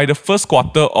that by the first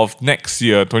quarter of next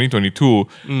year, 2022,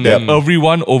 that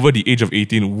everyone over the age of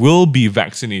 18 will be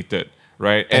vaccinated.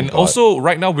 Right. And God. also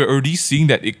right now we're already seeing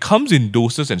that it comes in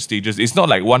doses and stages. It's not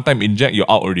like one time inject, you're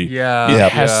out already. Yeah. It Yeah.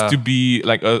 has to be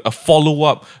like a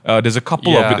follow-up. There's a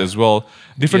couple of Yeah. it as well.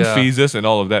 Different Yeah. phases and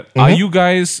all of that. Are you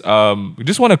guys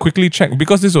just want to quickly check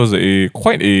because this was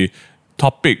quite a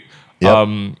topic.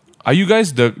 Yep. Are you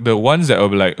guys the ones that are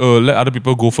like, oh, let other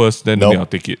people go first, then Nope. I'll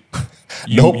take it?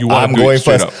 Nope, wanna I'm do it going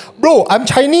straight first. up. Bro, I'm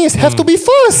Chinese. Have to be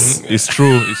first. It's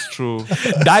true. It's true.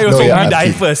 Die No, also, yeah, I'm die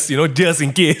keen. first, just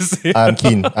in case. I'm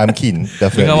keen.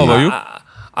 Definitely. How about you?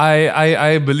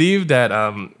 I believe that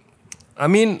I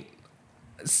mean,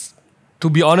 to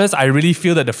be honest, I really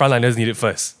feel that the frontliners need it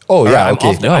first. Oh, yeah, I'm okay.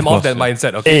 Off Yeah, of I'm off course, that yeah.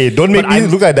 mindset. Okay. Hey, don't make But me I'm-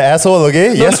 look like the asshole,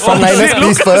 okay? Yes, frontliners, shit,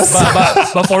 please look, first.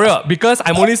 but for real, because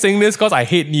I'm only saying this because I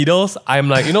hate needles. I'm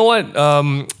like, you know what?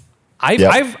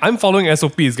 I'm following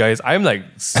SOPs, guys. I'm like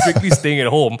strictly staying at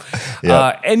home.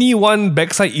 Yeah. Anyone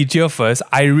backside each year first,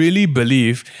 I really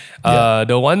believe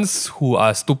the ones who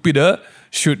are stupider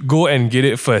should go and get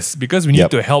it first because we need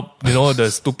Yep. to help, the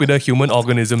stupider human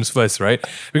organisms first, right?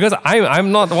 Because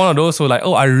I'm not one of those who like,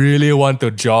 oh, I really want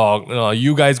to jog. No,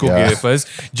 you guys go Yeah. get it first.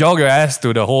 Jog your ass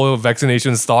to the whole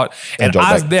vaccination start and jog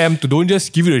ask back. them to don't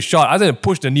just give it a shot. Ask them to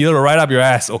push the needle right up your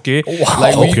ass, okay? Wow.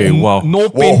 Like Okay, wow. No Whoa,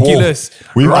 whoa. painkillers.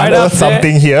 We've right up unearthed there.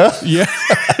 something here. Yeah.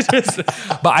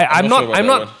 But I'm not not, sure about I'm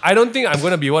that not, I don't think I'm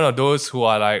going to be one of those who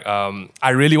are like, I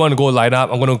really want to go line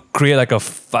up. I'm going to create like a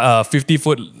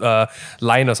 50-foot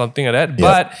line or something like that.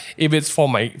 But if it's for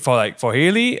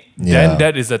Haley, Yeah. then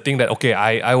that is the thing that, okay,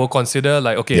 I will consider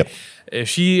like, okay, Yep. if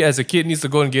she as a kid needs to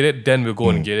go and get it, then we'll go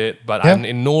and get it. But Yeah. I'm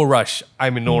in no rush.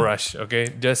 Okay?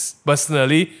 Just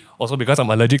personally, also because I'm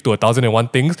allergic to 1,001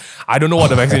 things, I don't know what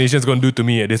the vaccination is going to do to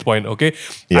me at this point, okay?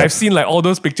 Yeah. I've seen like all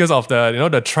those pictures of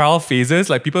the trial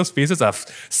phases, like people's faces are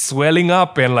swelling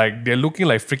up and like they're looking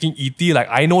like freaking ET. Like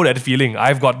I know that feeling.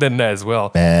 I've gotten that as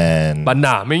well. Man. But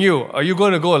nah, Mingyu, are you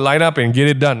going to go and line up and get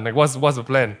it done? Like what's the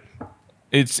plan?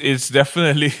 It's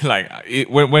definitely like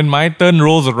when my turn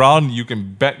rolls around, you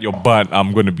can bet your butt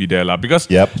I'm going to be there, lah. Because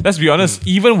Yep. let's be honest,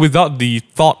 even without the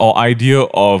thought or idea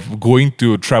of going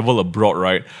to travel abroad,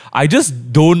 right? I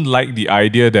just don't like the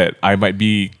idea that I might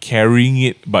be carrying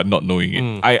it but not knowing it.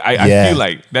 I Yeah. feel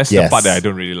like that's the Yes. part that I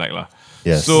don't really like, lah.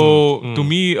 Yes. So to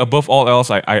me, above all else,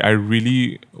 I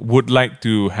really would like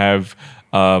to have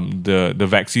the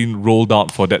vaccine rolled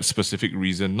out for that specific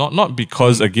reason. Not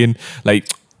because again, like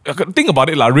think about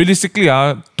it, realistically,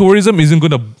 tourism isn't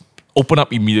gonna open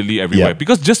up immediately everywhere. Yep.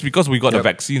 Because we got the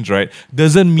vaccines, right,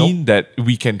 doesn't mean that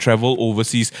we can travel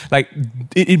overseas. Like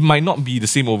it might not be the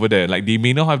same over there. Like they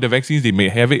may not have the vaccines, they may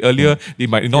have it earlier, they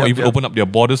might not even open up their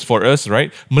borders for us,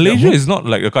 right? Malaysia is not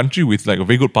like a country with like a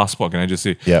very good passport, can I just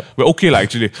say? Yep. We're okay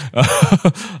actually.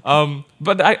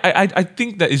 But I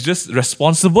think that it's just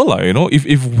responsible,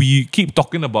 if we keep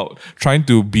talking about trying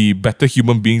to be better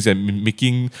human beings and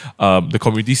making the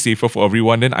community safer for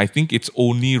everyone, then I think it's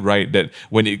only right that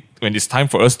when it's time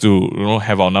for us to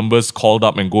have our numbers called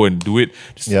up and go and do it,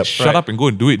 just Yep. shut up and go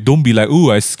and do it. Don't be like,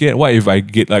 ooh, I'm scared. What if I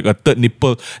get like a third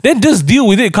nipple? Then just deal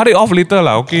with it. Cut it off later,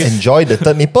 lah. Okay. Enjoy the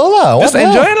third nipple lah. What Just the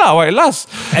enjoy hell? it, lah. Why it lasts?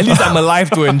 At least I'm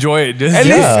alive to enjoy it. Just, At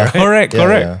least, Yeah. correct.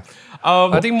 Yeah.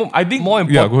 I think more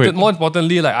yeah, go ahead. more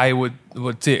importantly, like I would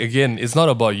say again, it's not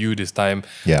about you this time.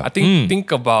 Yeah. I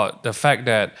think about the fact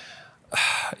that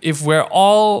if we're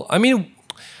all,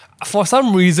 for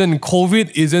some reason,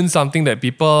 COVID isn't something that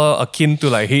people akin to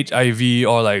like HIV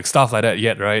or like stuff like that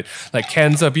yet, right? Like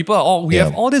cancer, people are all, we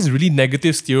have all these really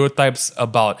negative stereotypes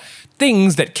about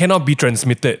things that cannot be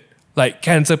transmitted. Like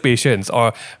cancer patients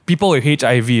or people with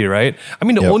HIV, right?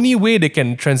 The Yep. only way they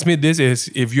can transmit this is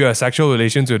if you have sexual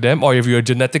relations with them or if you're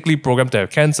genetically programmed to have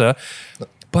cancer.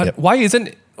 But Yep. why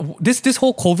isn't this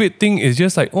whole COVID thing is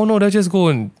just like, oh no, let's just go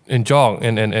and jog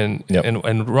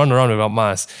and run around without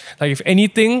masks. Like if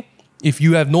anything, if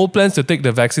you have no plans to take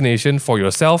the vaccination for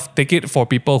yourself, take it for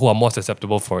people who are more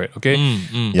susceptible for it, okay?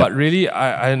 But really,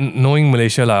 I knowing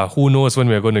Malaysia, who knows when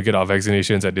we're going to get our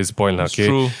vaccinations at this point, okay?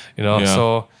 true. Yeah.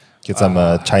 So Get some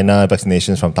China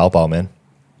vaccinations from Taobao, man.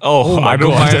 Oh, my I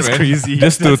don't God, mind, that's man. crazy.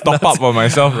 Just to top up on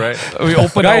myself, right? we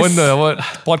open Guys, our own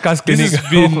podcast clinic. This has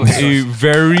been a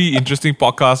very interesting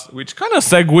podcast, which kind of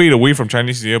segued away from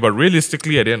Chinese New Year, but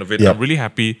realistically, at the end of it, Yeah. I'm really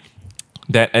happy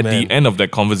that at the Man. end of that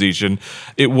conversation,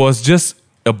 it was just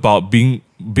about being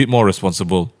a bit more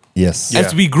responsible. Yes.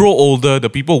 As we grow older, the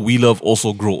people we love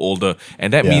also grow older.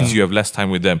 And that means you have less time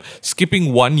with them.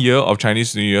 Skipping 1 year of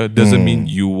Chinese New Year doesn't mean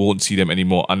you won't see them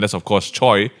anymore. Unless, of course,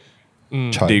 Choi,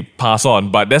 Choi. they pass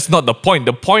on. But that's not the point.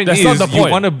 The point That's is not the you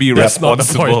point. want to be That's not the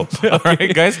responsible. point. All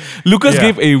right, guys? Lucas Yeah.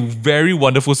 gave a very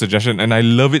wonderful suggestion and I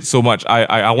love it so much.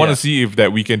 I want to see if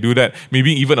that we can do that.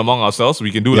 Maybe even among ourselves, we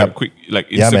can do like quick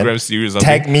Instagram series or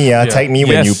Tag something. me, tag me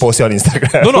when Yes. you post it on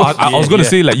Instagram. No, I was going to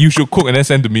say like you should cook and then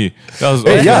send to me. That was,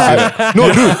 Hey,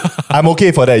 no, dude, I'm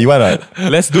okay for that. You want to?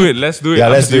 Let's do it. Let's do it. Yeah,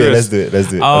 I'm let's do it. serious. Let's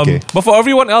do it. Okay. But for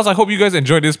everyone else, I hope you guys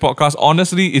enjoyed this podcast.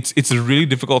 Honestly, it's a really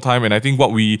difficult time, and I think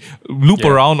what we loop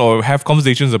around or have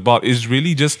conversations about is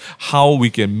really just how we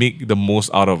can make the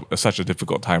most out of such a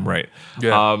difficult time, right?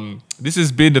 Yeah. This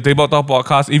has been the Table Talk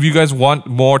podcast. If you guys want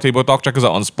more Table Talk, check us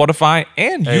out on Spotify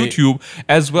and YouTube,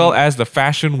 as well as the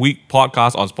Fashion Week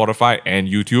podcast on Spotify and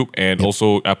YouTube, and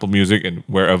also Apple Music and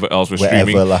wherever else we're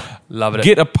streaming. Wherever lah. Love it.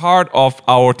 Get a part of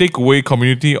our takeaway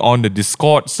community on the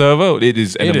Discord server. It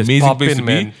is an It is amazing place poppin', to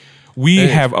be. man. We It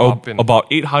is have poppin'. about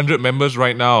 800 members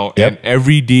right now, Yep. and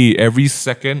every day, every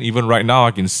second, even right now,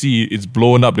 I can see it's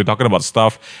blowing up. They're talking about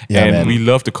stuff, Yeah, and man. we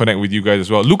love to connect with you guys as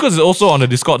well. Lucas is also on the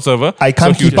Discord server. I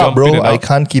can't so he'll keep up, jump bro. in and I out.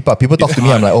 can't keep up. People talk to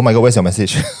me. I'm like, oh my god, where's your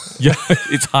message? Yeah,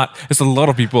 it's hard. It's a lot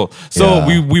of people. So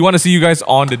Yeah. we want to see you guys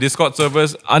on the Discord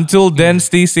servers. Until then,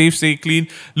 stay safe, stay clean.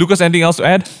 Lucas, anything else to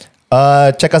add?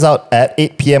 Check us out at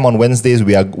 8 p.m. on Wednesdays.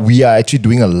 We are actually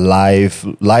doing a live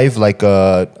like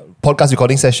a podcast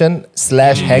recording session /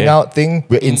 hangout thing.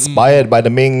 We're inspired by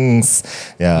the Mings.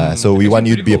 Yeah, so we want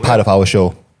you to be a part of our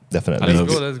show. Definitely.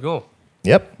 Let's go.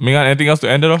 Yep. Mingan, anything else to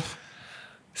end it off?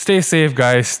 Stay safe,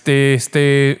 guys.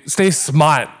 Stay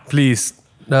smart, please.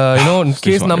 In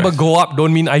Stay case smart, number guys. go up,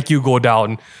 don't mean IQ go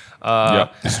down. Yeah,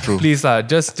 it's true. Please,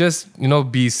 just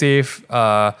be safe.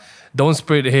 Don't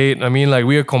spread hate. I mean, like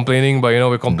we are complaining, but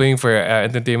we're complaining for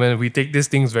entertainment. We take these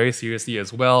things very seriously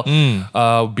as well.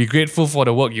 Be grateful for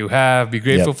the work you have. Be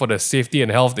grateful Yep. for the safety and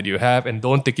health that you have, and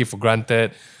don't take it for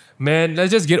granted. Man,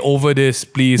 let's just get over this,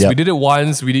 please. Yep. We did it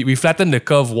once. We flattened the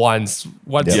curve once.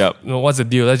 What's Yep. what's the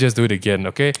deal? Let's just do it again,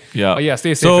 okay? Yeah. But yeah.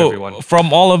 Stay safe, so, everyone.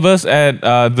 from all of us at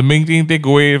the Ming Ting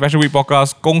Takeaway Fashion Week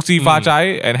podcast, Gong Si Fa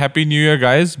Chai and Happy New Year,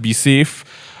 guys. Be safe.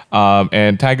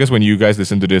 And tag us when you guys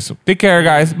listen to this. Take care,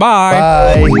 guys.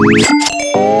 Bye. Bye.